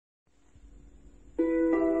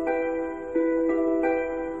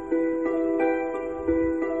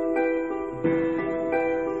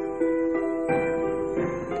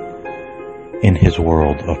In his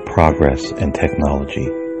world of progress and technology,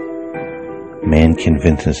 man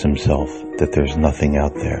convinces himself that there's nothing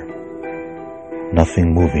out there,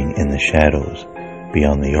 nothing moving in the shadows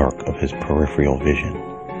beyond the arc of his peripheral vision,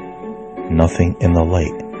 nothing in the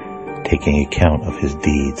light taking account of his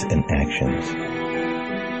deeds and actions.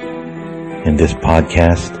 In this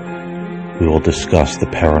podcast, we will discuss the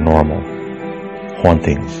paranormal,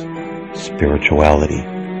 hauntings, spirituality,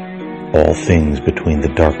 all things between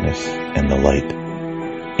the darkness and the light,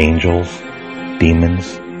 angels,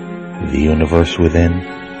 demons, the universe within,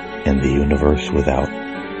 and the universe without.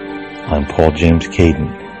 I'm Paul James Caiden,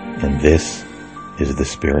 and this is The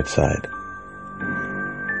Spirit Side.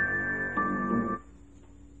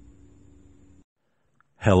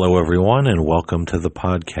 Hello everyone, and welcome to the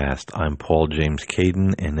podcast. I'm Paul James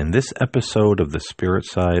Caiden, and in this episode of The Spirit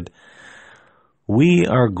Side, we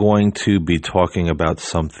are going to be talking about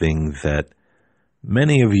something that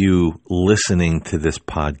many of you listening to this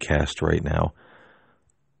podcast right now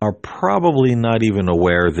are probably not even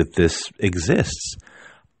aware that this exists.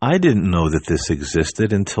 I didn't know that this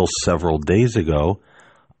existed until several days ago.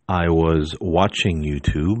 I was watching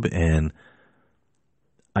YouTube and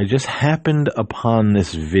I just happened upon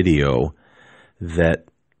this video that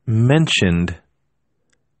mentioned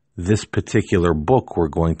this particular book we're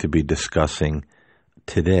going to be discussing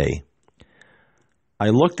today. I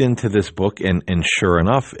looked into this book and sure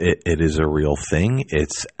enough, it is a real thing.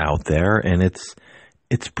 It's out there and it's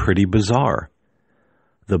pretty bizarre.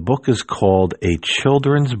 The book is called A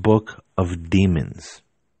Children's Book of Demons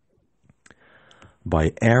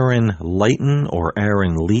by Aaron Leighton or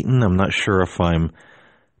Aaron Leighton. I'm not sure if I'm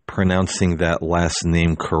pronouncing that last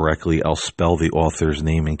name correctly. I'll spell the author's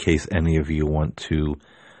name in case any of you want to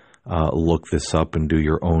look this up and do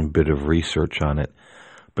your own bit of research on it.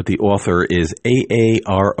 But the author is Aaron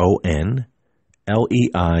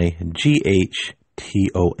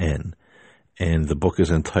Leighton, and the book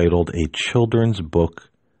is entitled A Children's Book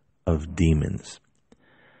of Demons.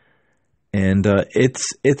 And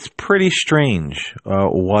it's pretty strange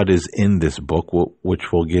what is in this book,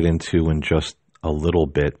 which we'll get into in just a little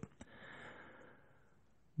bit.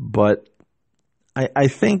 But I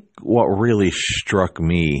think what really struck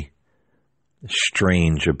me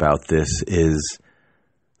strange about this is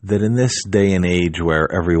that in this day and age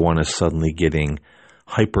where everyone is suddenly getting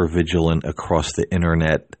hyper-vigilant across the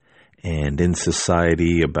internet and in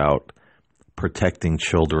society about protecting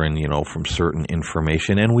children, from certain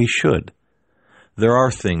information, and we should. There are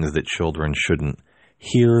things that children shouldn't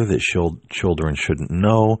hear, that children shouldn't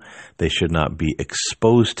know, they should not be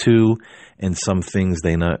exposed to, and some things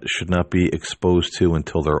they should not be exposed to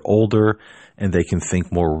until they're older and they can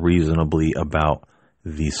think more reasonably about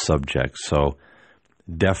these subjects. So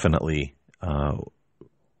definitely,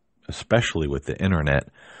 especially with the internet,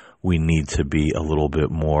 we need to be a little bit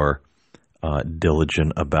more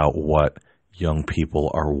diligent about what young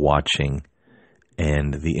people are watching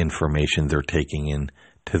and the information they're taking in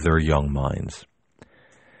to their young minds.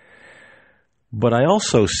 But I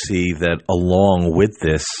also see that along with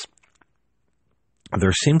this,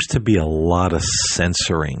 there seems to be a lot of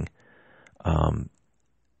censoring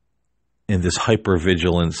in this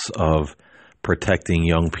hypervigilance of protecting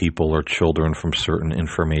young people or children from certain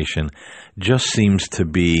information. Just seems to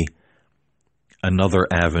be another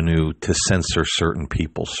avenue to censor certain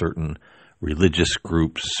people, certain religious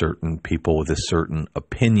groups, certain people with a certain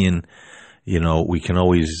opinion. We can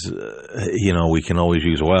always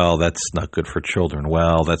use, well, that's not good for children.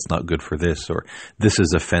 Well, that's not good for this, or this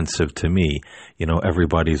is offensive to me.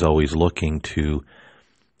 Everybody's always looking to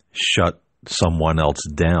shut someone else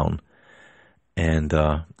down. And,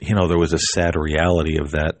 there was a sad reality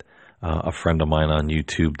of that. A friend of mine on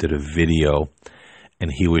YouTube did a video and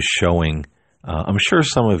he was showing, I'm sure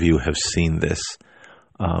some of you have seen this,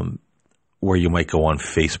 where you might go on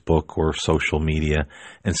Facebook or social media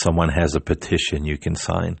and someone has a petition you can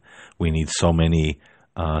sign. We need so many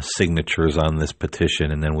signatures on this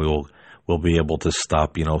petition, and then we'll be able to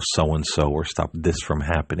stop, so-and-so, or stop this from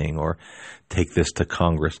happening, or take this to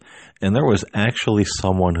Congress. And there was actually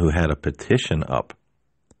someone who had a petition up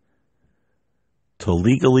to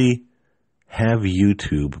legally have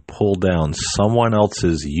YouTube pull down someone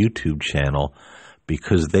else's YouTube channel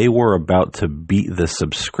because they were about to beat the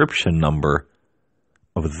subscription number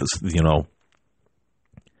of this,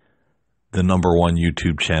 the number one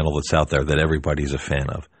YouTube channel that's out there that everybody's a fan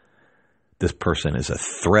of. This person is a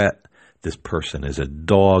threat. This person is a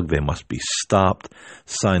dog. They must be stopped.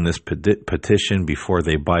 Sign this petition before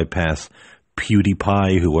they bypass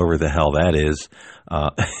PewDiePie, whoever the hell that is,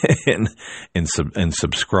 and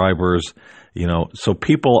subscribers. So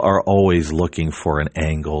people are always looking for an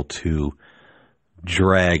angle to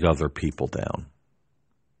drag other people down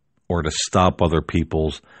or to stop other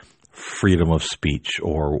people's freedom of speech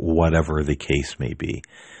or whatever the case may be.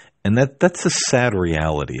 And that's a sad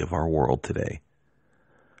reality of our world today.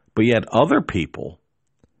 But yet other people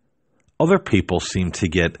seem to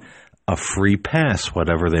get a free pass,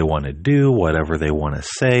 whatever they want to do, whatever they want to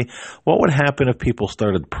say. What would happen if people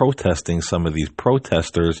started protesting some of these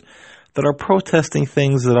protesters that are protesting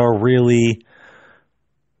things that are really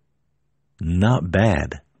not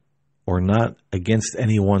bad or not against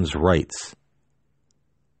anyone's rights?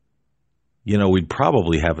 We'd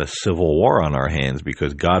probably have a civil war on our hands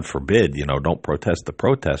because, God forbid, don't protest the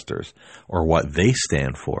protesters or what they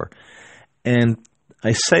stand for. And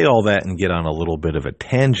I say all that and get on a little bit of a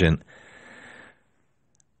tangent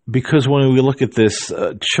because when we look at this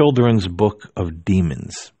children's book of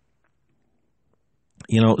demons,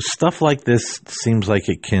 stuff like this seems like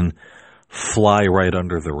it can fly right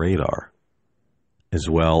under the radar, as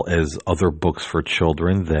well as other books for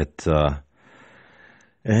children that,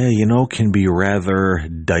 can be rather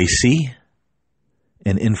dicey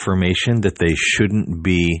and information that they shouldn't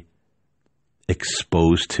be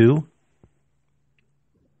exposed to.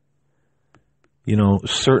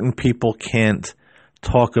 Certain people can't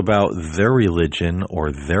talk about their religion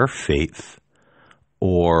or their faith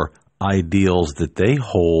or ideals that they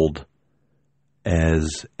hold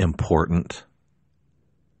as important.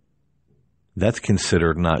 That's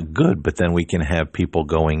considered not good, but then we can have people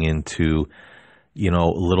going into,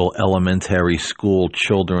 little elementary school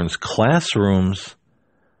children's classrooms,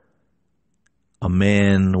 a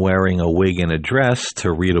man wearing a wig and a dress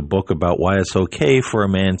to read a book about why it's okay for a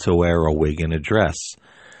man to wear a wig and a dress,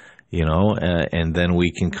 and then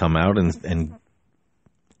we can come out and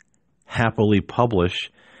happily publish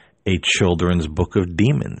a children's book of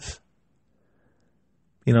demons.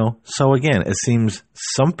 So again, it seems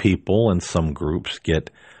some people and some groups get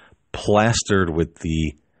plastered with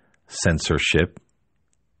the censorship,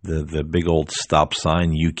 the big old stop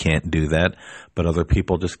sign, you can't do that, but other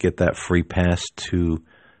people just get that free pass to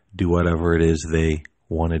do whatever it is they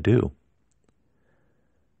want to do.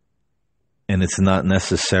 And it's not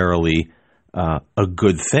necessarily a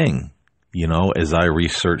good thing. As I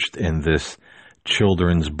researched in this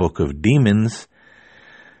children's book of demons,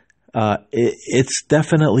 it's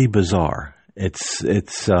definitely bizarre.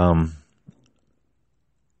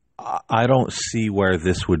 I don't see where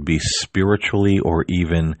this would be spiritually or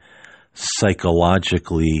even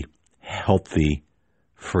psychologically healthy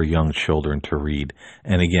for young children to read.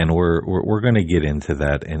 And again, we're going to get into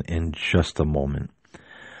that in just a moment.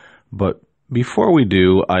 But before we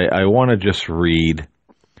do, I want to just read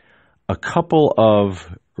a couple of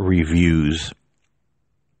reviews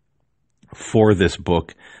for this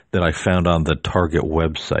book that I found on the Target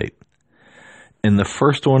website. And the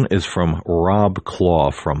first one is from Rob Claw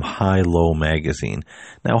from High Low magazine.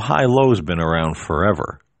 Now, High Low's been around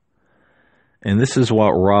forever. And this is what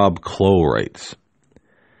Rob Claw writes.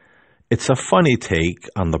 It's a funny take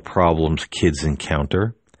on the problems kids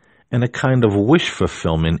encounter and a kind of wish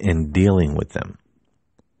fulfillment in dealing with them.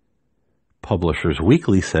 Publishers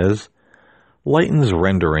Weekly says, Leighton's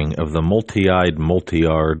rendering of the multi-eyed,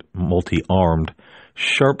 multi-armed,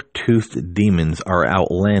 sharp-toothed demons are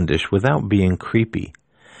outlandish without being creepy,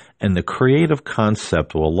 and the creative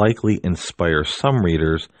concept will likely inspire some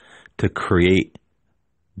readers to create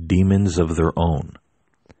demons of their own.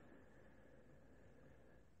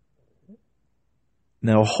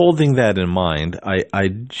 Now, holding that in mind, I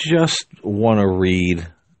just want to read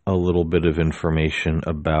a little bit of information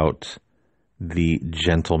about the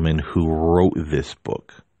gentleman who wrote this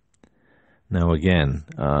book. Now, again,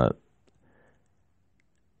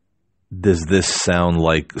 does this sound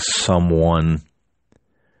like someone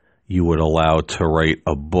you would allow to write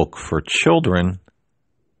a book for children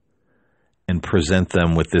and present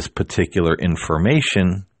them with this particular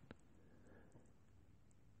information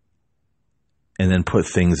and then put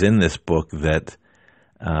things in this book that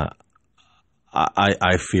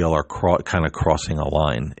I feel are kind of crossing a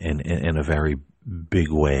line in a very big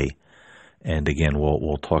way? And again,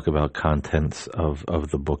 we'll talk about contents of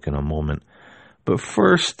the book in a moment. But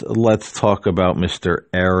first, let's talk about Mr.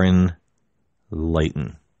 Aaron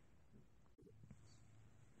Leighton.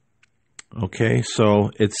 Okay, so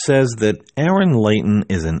it says that Aaron Leighton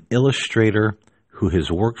is an illustrator who has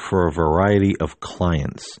worked for a variety of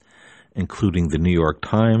clients, including the New York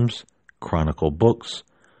Times, Chronicle Books,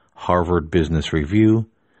 Harvard Business Review,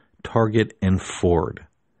 Target, and Ford.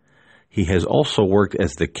 He has also worked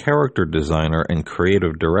as the character designer and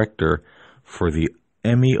creative director for the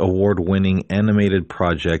Emmy Award-winning animated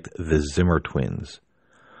project The Zimmer Twins.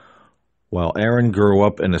 While Aaron grew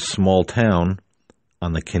up in a small town,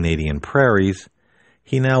 on the Canadian prairies,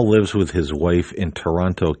 he now lives with his wife in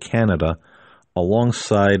Toronto, Canada,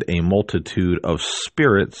 alongside a multitude of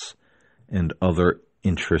spirits and other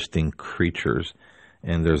interesting creatures.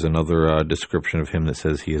 And there's another description of him that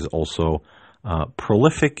says he is also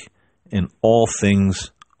prolific in all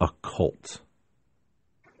things occult.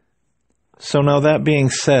 So now that being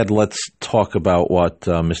said, let's talk about what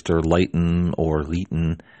Mr.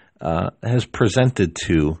 Leighton has presented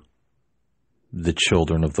to the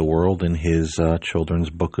children of the world in his children's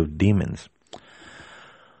book of demons.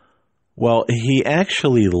 Well, he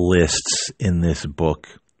actually lists in this book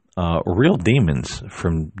real demons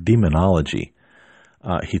from demonology.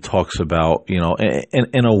 He talks about,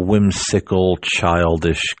 in a whimsical,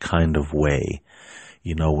 childish kind of way,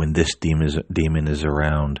 when this demon is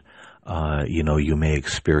around, you may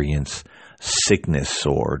experience sickness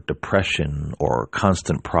or depression or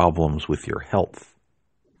constant problems with your health.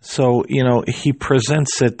 So, he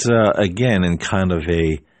presents it again in kind of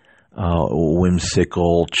a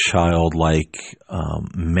whimsical, childlike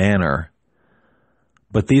manner.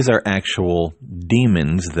 But these are actual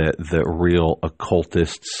demons that real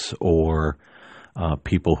occultists or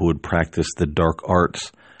people who would practice the dark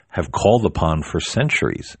arts have called upon for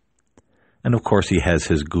centuries. And of course, he has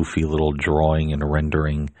his goofy little drawing and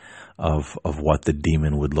rendering of what the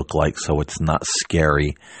demon would look like, so it's not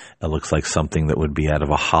scary. It looks like something that would be out of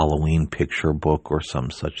a Halloween picture book or some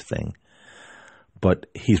such thing. But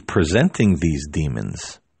he's presenting these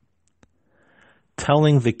demons,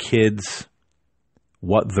 telling the kids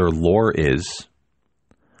what their lore is,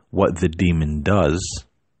 what the demon does,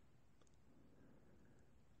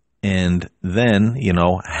 and then,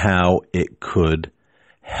 how it could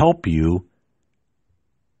help you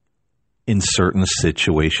in certain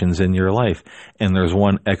situations in your life. And there's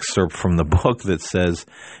one excerpt from the book that says,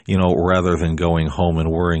 rather than going home and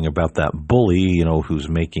worrying about that bully, who's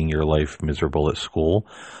making your life miserable at school,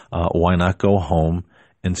 why not go home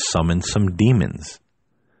and summon some demons?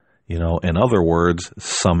 In other words,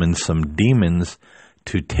 summon some demons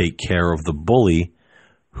to take care of the bully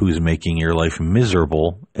who's making your life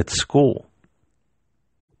miserable at school.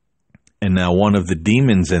 And now one of the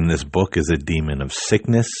demons in this book is a demon of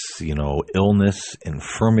sickness, illness,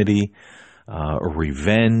 infirmity,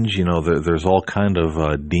 revenge. There's all kind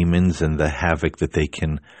of demons and the havoc that they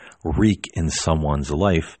can wreak in someone's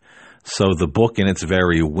life. So the book, in its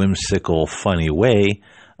very whimsical, funny way,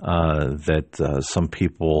 that some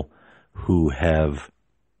people who have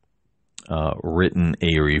written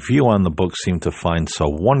a review on the book seem to find so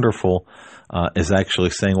wonderful, is actually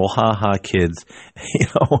saying, well, ha, kids,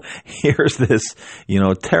 here's this,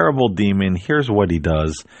 terrible demon. Here's what he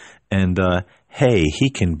does. And, hey, he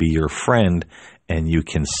can be your friend, and you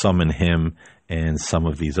can summon him and some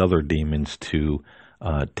of these other demons to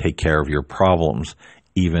take care of your problems,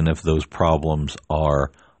 even if those problems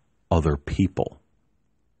are other people.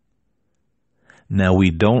 Now,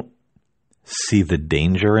 we don't see the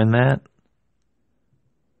danger in that.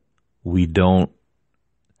 We don't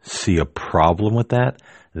see a problem with that.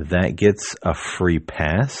 That gets a free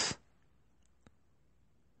pass.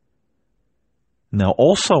 Now,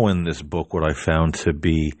 also in this book, what I found to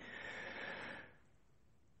be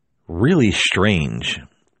really strange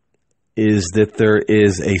is that there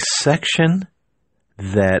is a section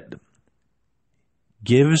that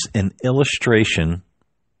gives an illustration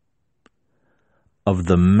of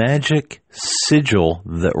the magic sigil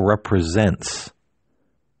that represents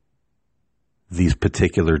these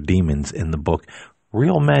particular demons in the book.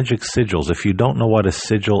 Real magic sigils. If you don't know what a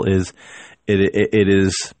sigil is, it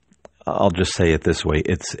is, I'll just say it this way,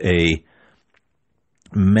 it's a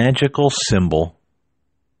magical symbol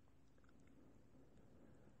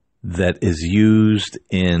that is used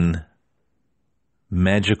in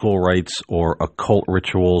magical rites or occult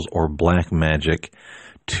rituals or black magic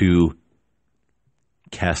to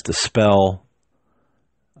cast a spell,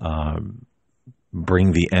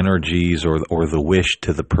 bring the energies or the wish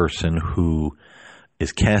to the person who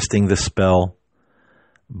is casting the spell.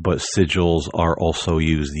 But sigils are also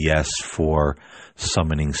used, yes, for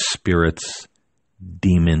summoning spirits,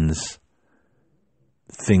 demons,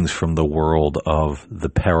 things from the world of the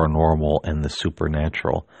paranormal and the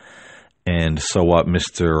supernatural. And so what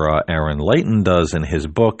Mr. Aaron Leighton does in his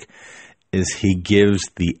book is he gives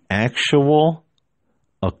the actual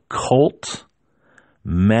occult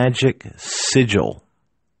magic sigil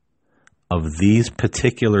of these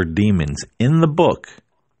particular demons in the book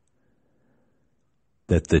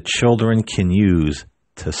that the children can use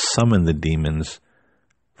to summon the demons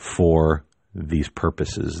for these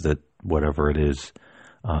purposes, that whatever it is,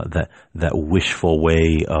 that wishful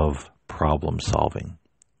way of problem solving.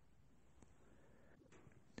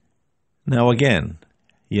 Now, again,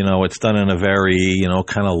 it's done in a very,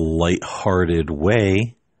 kind of lighthearted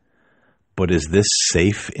way, but is this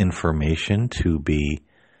safe information to be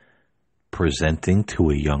presenting to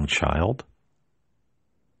a young child?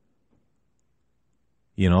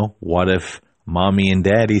 What if mommy and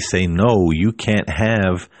daddy say, no, you can't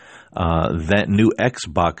have that new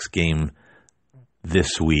Xbox game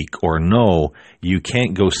this week, or no, you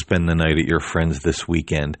can't go spend the night at your friend's this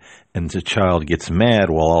weekend, and the child gets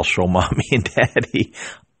mad, well, I'll show mommy and daddy,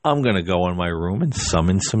 I'm going to go in my room and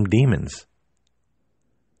summon some demons.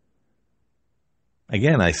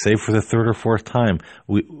 Again, I say for the third or fourth time,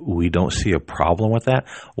 we don't see a problem with that.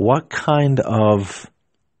 What kind of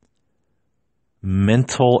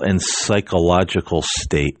mental and psychological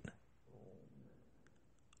state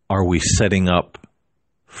are we setting up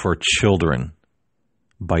for children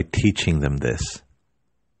by teaching them this?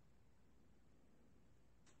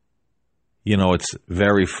 It's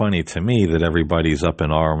very funny to me that everybody's up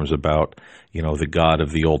in arms about, the God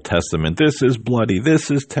of the Old Testament. This is bloody. This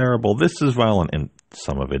is terrible. This is violent. And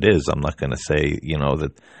some of it is. I'm not going to say,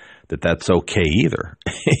 that's okay either.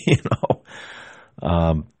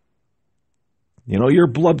 You're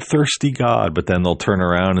bloodthirsty God, but then they'll turn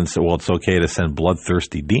around and say, well, it's okay to send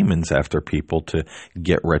bloodthirsty demons after people to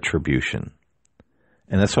get retribution.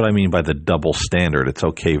 And that's what I mean by the double standard. It's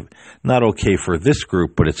okay, not okay for this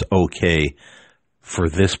group, but it's okay for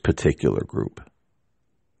this particular group.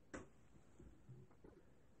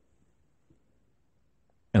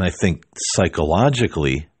 And I think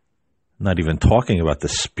psychologically, not even talking about the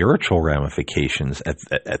spiritual ramifications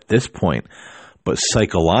at this point, but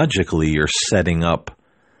psychologically, you're setting up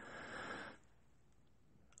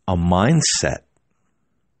a mindset.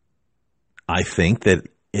 I think that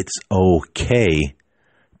it's okay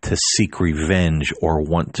to seek revenge or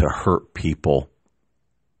want to hurt people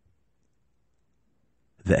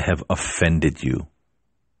that have offended you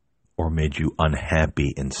or made you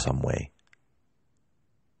unhappy in some way.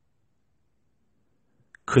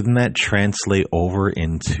 Couldn't that translate over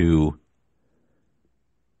into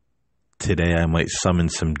today I might summon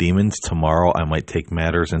some demons, tomorrow I might take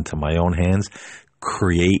matters into my own hands,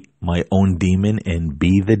 create my own demon and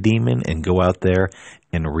be the demon and go out there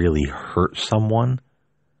and really hurt someone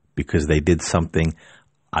because they did something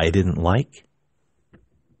I didn't like?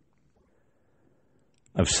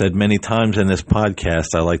 I've said many times in this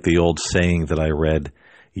podcast, I like the old saying that I read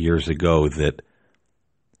years ago that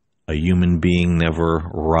a human being never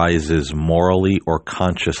rises morally or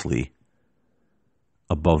consciously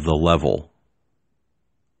above the level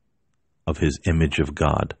of his image of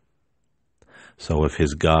God. So if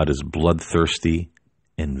his God is bloodthirsty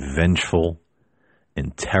and vengeful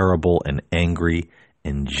and terrible and angry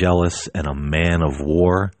and jealous and a man of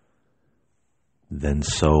war, then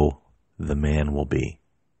so the man will be.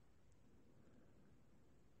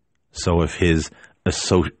 So if his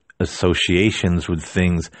associations with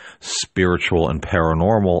things spiritual and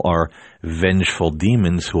paranormal are vengeful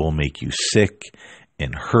demons who will make you sick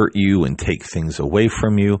and hurt you and take things away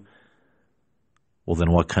from you, well,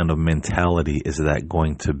 then what kind of mentality is that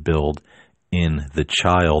going to build in the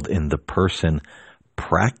child, in the person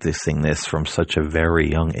practicing this from such a very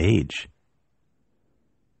young age?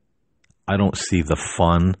 I don't see the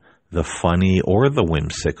fun, the funny, or the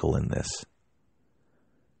whimsical in this.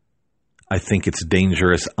 I think it's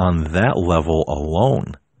dangerous on that level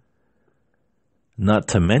alone. Not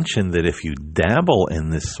to mention that if you dabble in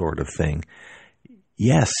this sort of thing,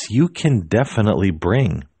 yes, you can definitely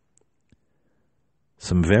bring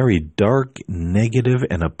some very dark, negative,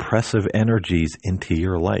 and oppressive energies into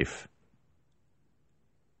your life.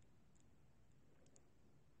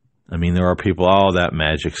 I mean, there are people, that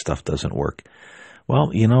magic stuff doesn't work.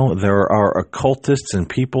 Well, there are occultists and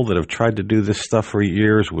people that have tried to do this stuff for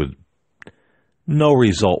years with no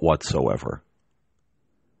result whatsoever.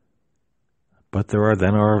 But there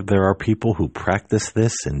are people who practice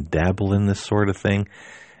this and dabble in this sort of thing,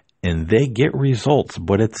 and they get results,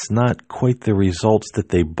 but it's not quite the results that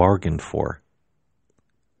they bargained for.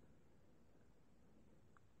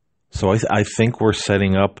 So I think we're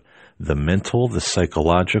setting up the mental, the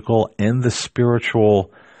psychological, and the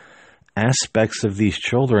spiritual aspects of these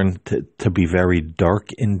children to be very dark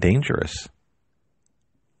and dangerous.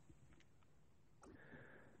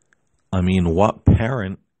 I mean, what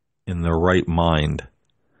parent in their right mind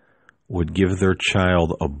would give their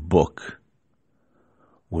child a book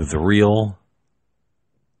with real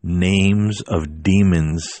names of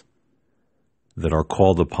demons that are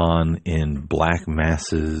called upon in black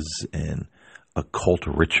masses and occult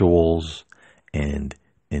rituals and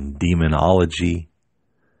in demonology,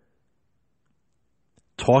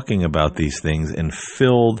 talking about these things and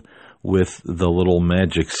filled with the little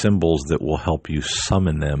magic symbols that will help you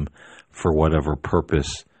summon them for whatever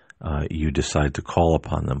purpose you decide to call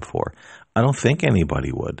upon them for. I don't think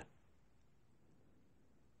anybody would.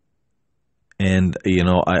 And,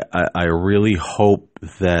 I really hope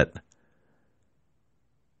that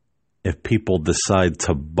if people decide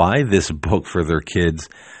to buy this book for their kids,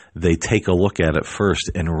 they take a look at it first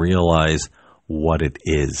and realize what it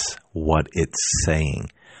is, what it's saying,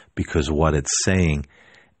 because what it's saying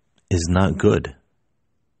is not good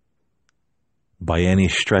by any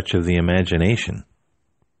stretch of the imagination.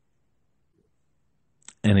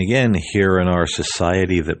 And again, here in our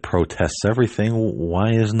society that protests everything,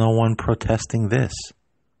 why is no one protesting this?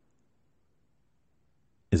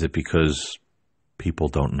 Is it because people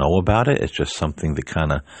don't know about it? It's just something that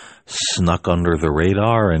kind of snuck under the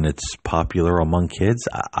radar and it's popular among kids?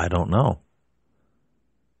 I don't know.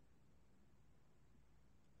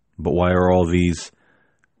 But why are all these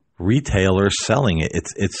retailers selling it?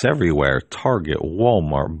 It's everywhere. Target,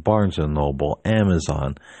 Walmart, Barnes & Noble,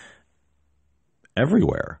 Amazon,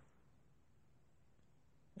 everywhere.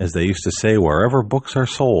 As they used to say, wherever books are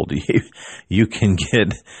sold, you can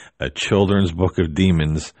get a children's book of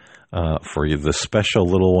demons for you, the special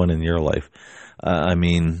little one in your life.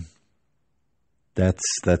 That's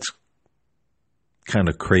kind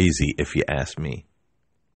of crazy if you ask me.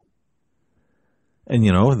 And,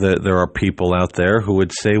 there are people out there who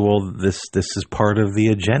would say, well, this is part of the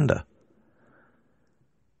agenda.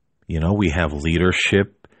 We have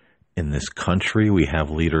leadership in this country. We have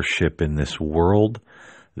leadership in this world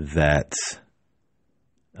that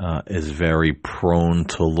is very prone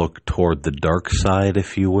to look toward the dark side,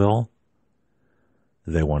 if you will.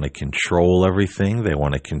 They want to control everything. They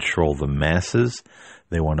want to control the masses.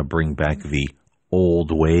 They want to bring back the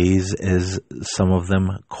old ways, as some of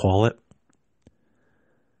them call it.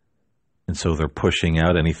 And so they're pushing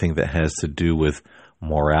out anything that has to do with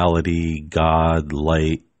morality, God,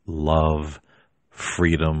 light, love,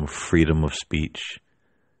 freedom of speech.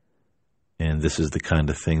 And this is the kind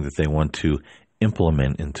of thing that they want to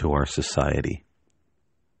implement into our society.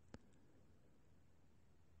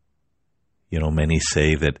 Many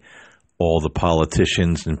say that all the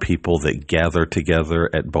politicians and people that gather together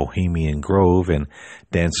at Bohemian Grove and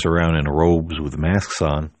dance around in robes with masks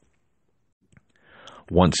on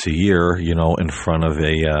once a year, in front of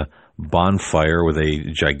a bonfire with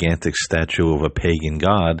a gigantic statue of a pagan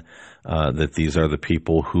god, that these are the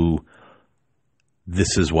people who,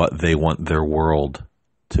 this is what they want their world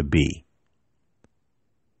to be.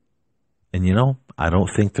 And I don't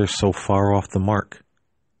think they're so far off the mark.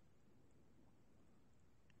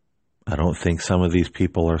 I don't think some of these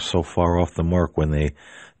people are so far off the mark when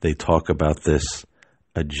they talk about this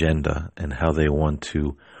agenda and how they want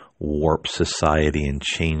to warp society and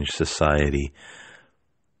change society,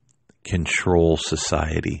 control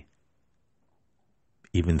society,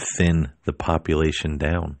 even thin the population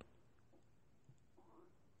down.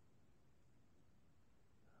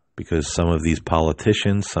 Because some of these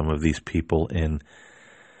politicians, some of these people in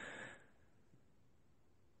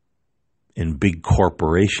big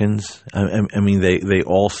corporations, they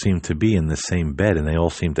all seem to be in the same bed, and they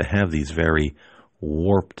all seem to have these very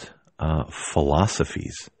warped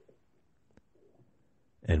philosophies.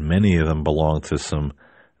 And many of them belong to some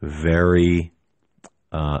very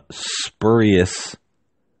spurious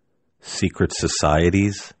secret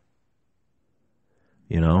societies,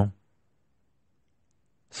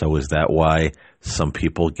 So is that why some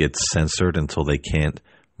people get censored until they can't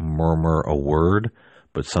murmur a word?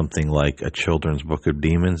 But something like a children's book of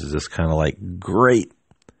demons is just kind of like, great,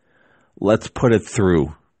 let's put it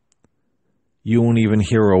through. You won't even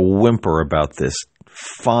hear a whimper about this.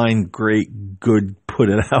 Fine, great, good, put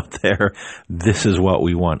it out there. This is what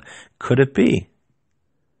we want. Could it be?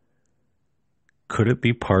 Could it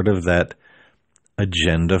be part of that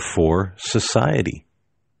agenda for society?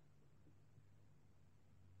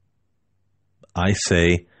 I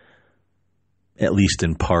say, at least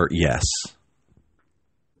in part, yes.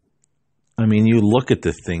 You look at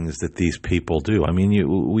the things that these people do.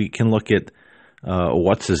 We can look at,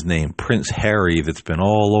 what's his name, Prince Harry, that's been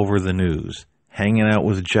all over the news, hanging out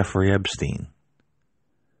with Jeffrey Epstein.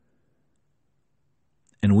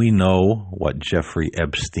 And we know what Jeffrey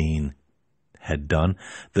Epstein had done.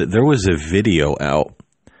 There was a video out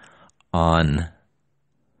on,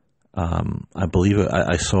 I believe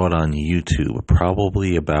I saw it on YouTube,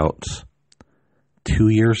 probably about 2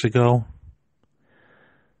 years ago.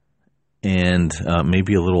 And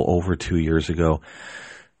maybe a little over 2 years ago.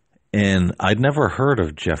 And I'd never heard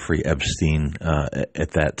of Jeffrey Epstein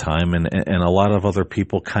at that time, and a lot of other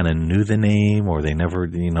people kind of knew the name, or they never,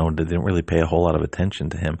 didn't really pay a whole lot of attention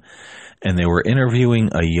to him. And they were interviewing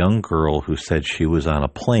a young girl who said she was on a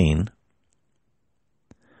plane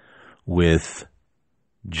with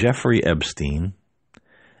Jeffrey Epstein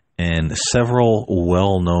and several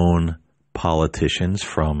well-known politicians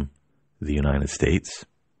from the United States.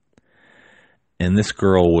 And this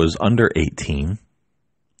girl was under 18.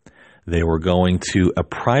 They were going to a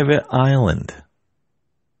private island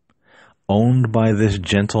owned by this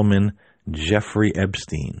gentleman, Jeffrey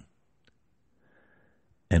Epstein.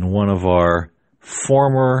 And one of our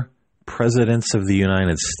former presidents of the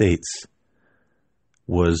United States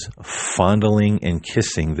was fondling and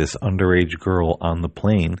kissing this underage girl on the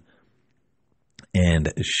plane.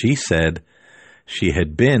 And she said she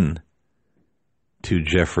had been to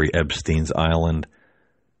Jeffrey Epstein's island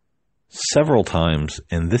several times,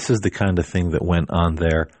 and this is the kind of thing that went on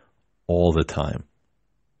there all the time.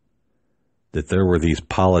 That there were these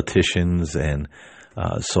politicians and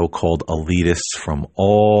so-called elitists from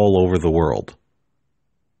all over the world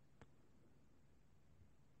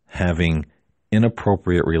having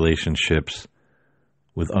inappropriate relationships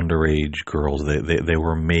with underage girls. They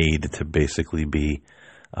were made to basically be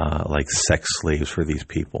like sex slaves for these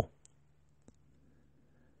people.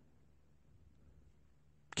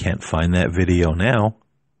 Can't find that video now.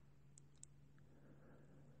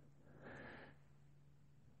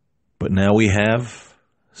 But now we have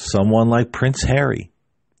someone like Prince Harry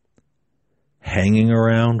hanging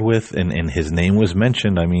around with, and his name was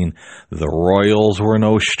mentioned. I mean, the royals were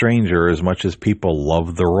no stranger. As much as people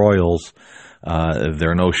love the royals,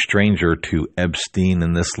 they're no stranger to Epstein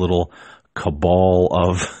and this little cabal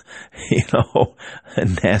of,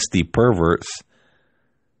 nasty perverts.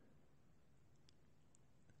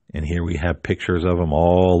 And here we have pictures of him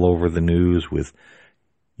all over the news with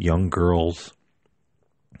young girls.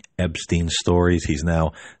 Epstein stories. He's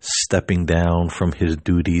now stepping down from his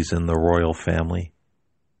duties in the royal family.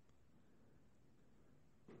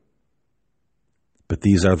 But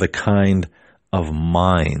these are the kind of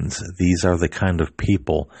minds, these are the kind of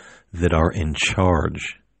people that are in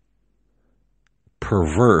charge.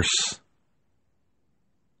 Perverse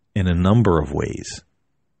in a number of ways.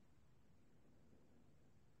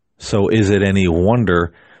 So is it any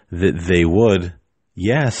wonder that they would,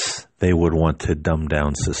 yes, they would want to dumb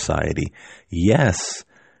down society. Yes,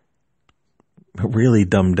 really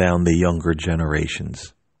dumb down the younger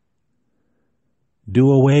generations.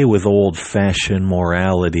 Do away with old-fashioned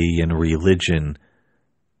morality and religion.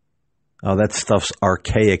 Oh, that stuff's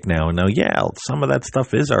archaic now. Now, yeah, some of that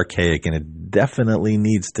stuff is archaic, and it definitely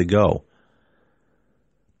needs to go.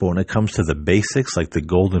 But when it comes to the basics, like the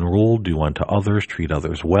golden rule, do unto others, treat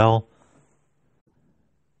others well,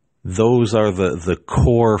 those are the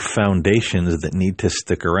core foundations that need to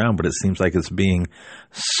stick around. But it seems like it's being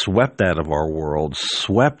swept out of our world,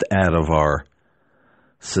 swept out of our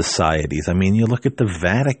societies. I mean, you look at the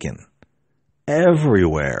Vatican.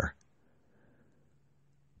 Everywhere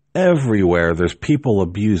there's people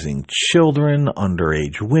abusing children,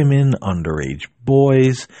 underage women, underage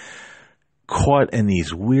boys, caught in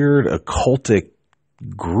these weird occultic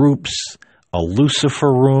groups, a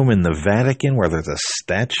Lucifer room in the Vatican where there's a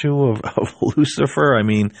statue of Lucifer. I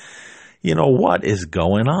mean, what is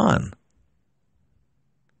going on?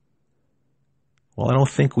 Well, I don't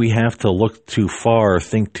think we have to look too far or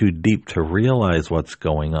think too deep to realize what's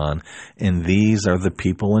going on. And these are the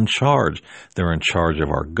people in charge. They're in charge of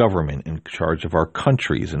our government, in charge of our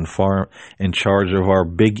countries, in charge of our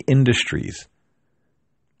big industries.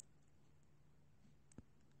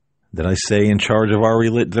 Did I say in charge of our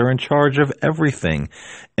religion? They're in charge of everything.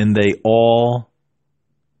 And they all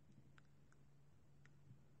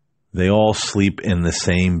sleep in the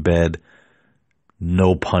same bed,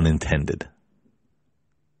 no pun intended.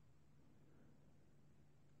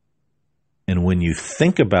 And when you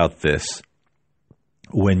think about this,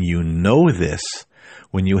 when you know this,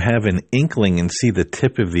 when you have an inkling and see the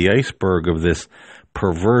tip of the iceberg of this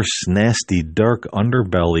perverse, nasty, dark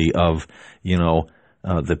underbelly of,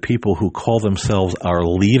 the people who call themselves our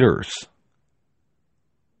leaders,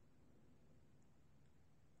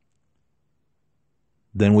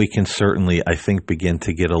 then we can certainly, I think, begin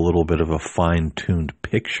to get a little bit of a fine-tuned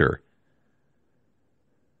picture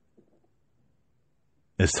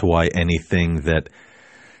as to why anything that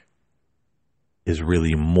is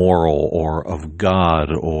really moral or of God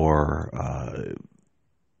or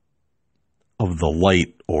of the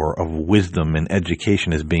light or of wisdom and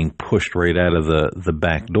education is being pushed right out of the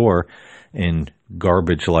back door, and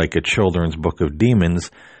garbage like a children's book of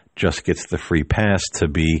demons just gets the free pass to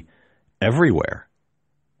be everywhere.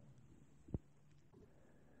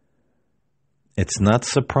 It's not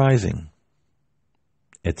surprising.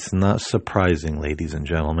 It's not surprising, ladies and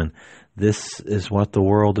gentlemen. This is what the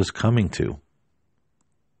world is coming to.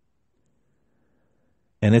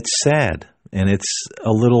 And it's sad, and it's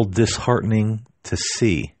a little disheartening to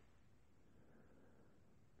see.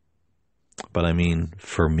 But I mean,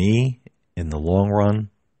 for me, in the long run,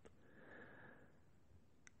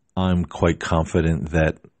 I'm quite confident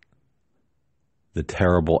that the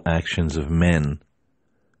terrible actions of men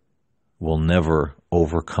will never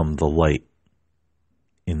overcome the light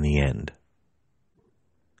in the end.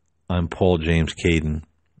 I'm Paul James Caiden.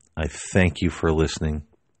 I thank you for listening.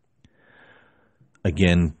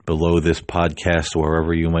 Again, below this podcast,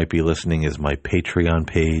 wherever you might be listening, is my Patreon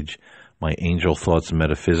page, my Angel Thoughts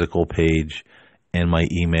Metaphysical page, and my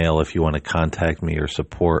email if you want to contact me or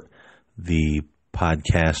support the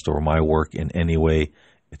podcast or my work in any way.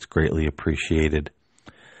 It's greatly appreciated.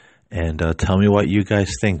 And tell me what you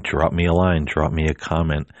guys think. Drop me a line. Drop me a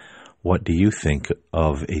comment. What do you think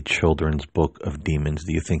of a children's book of demons?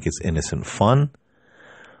 Do you think it's innocent fun?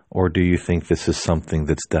 Or do you think this is something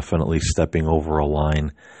that's definitely stepping over a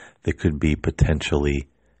line that could be potentially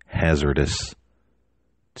hazardous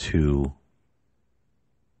to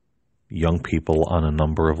young people on a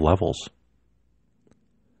number of levels?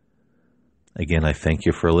 Again, I thank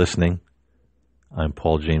you for listening. I'm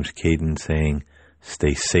Paul James Caiden saying,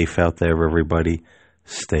 stay safe out there, everybody.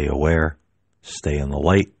 Stay aware. Stay in the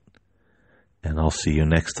light. And I'll see you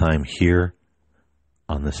next time here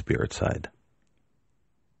on the Spirit Side.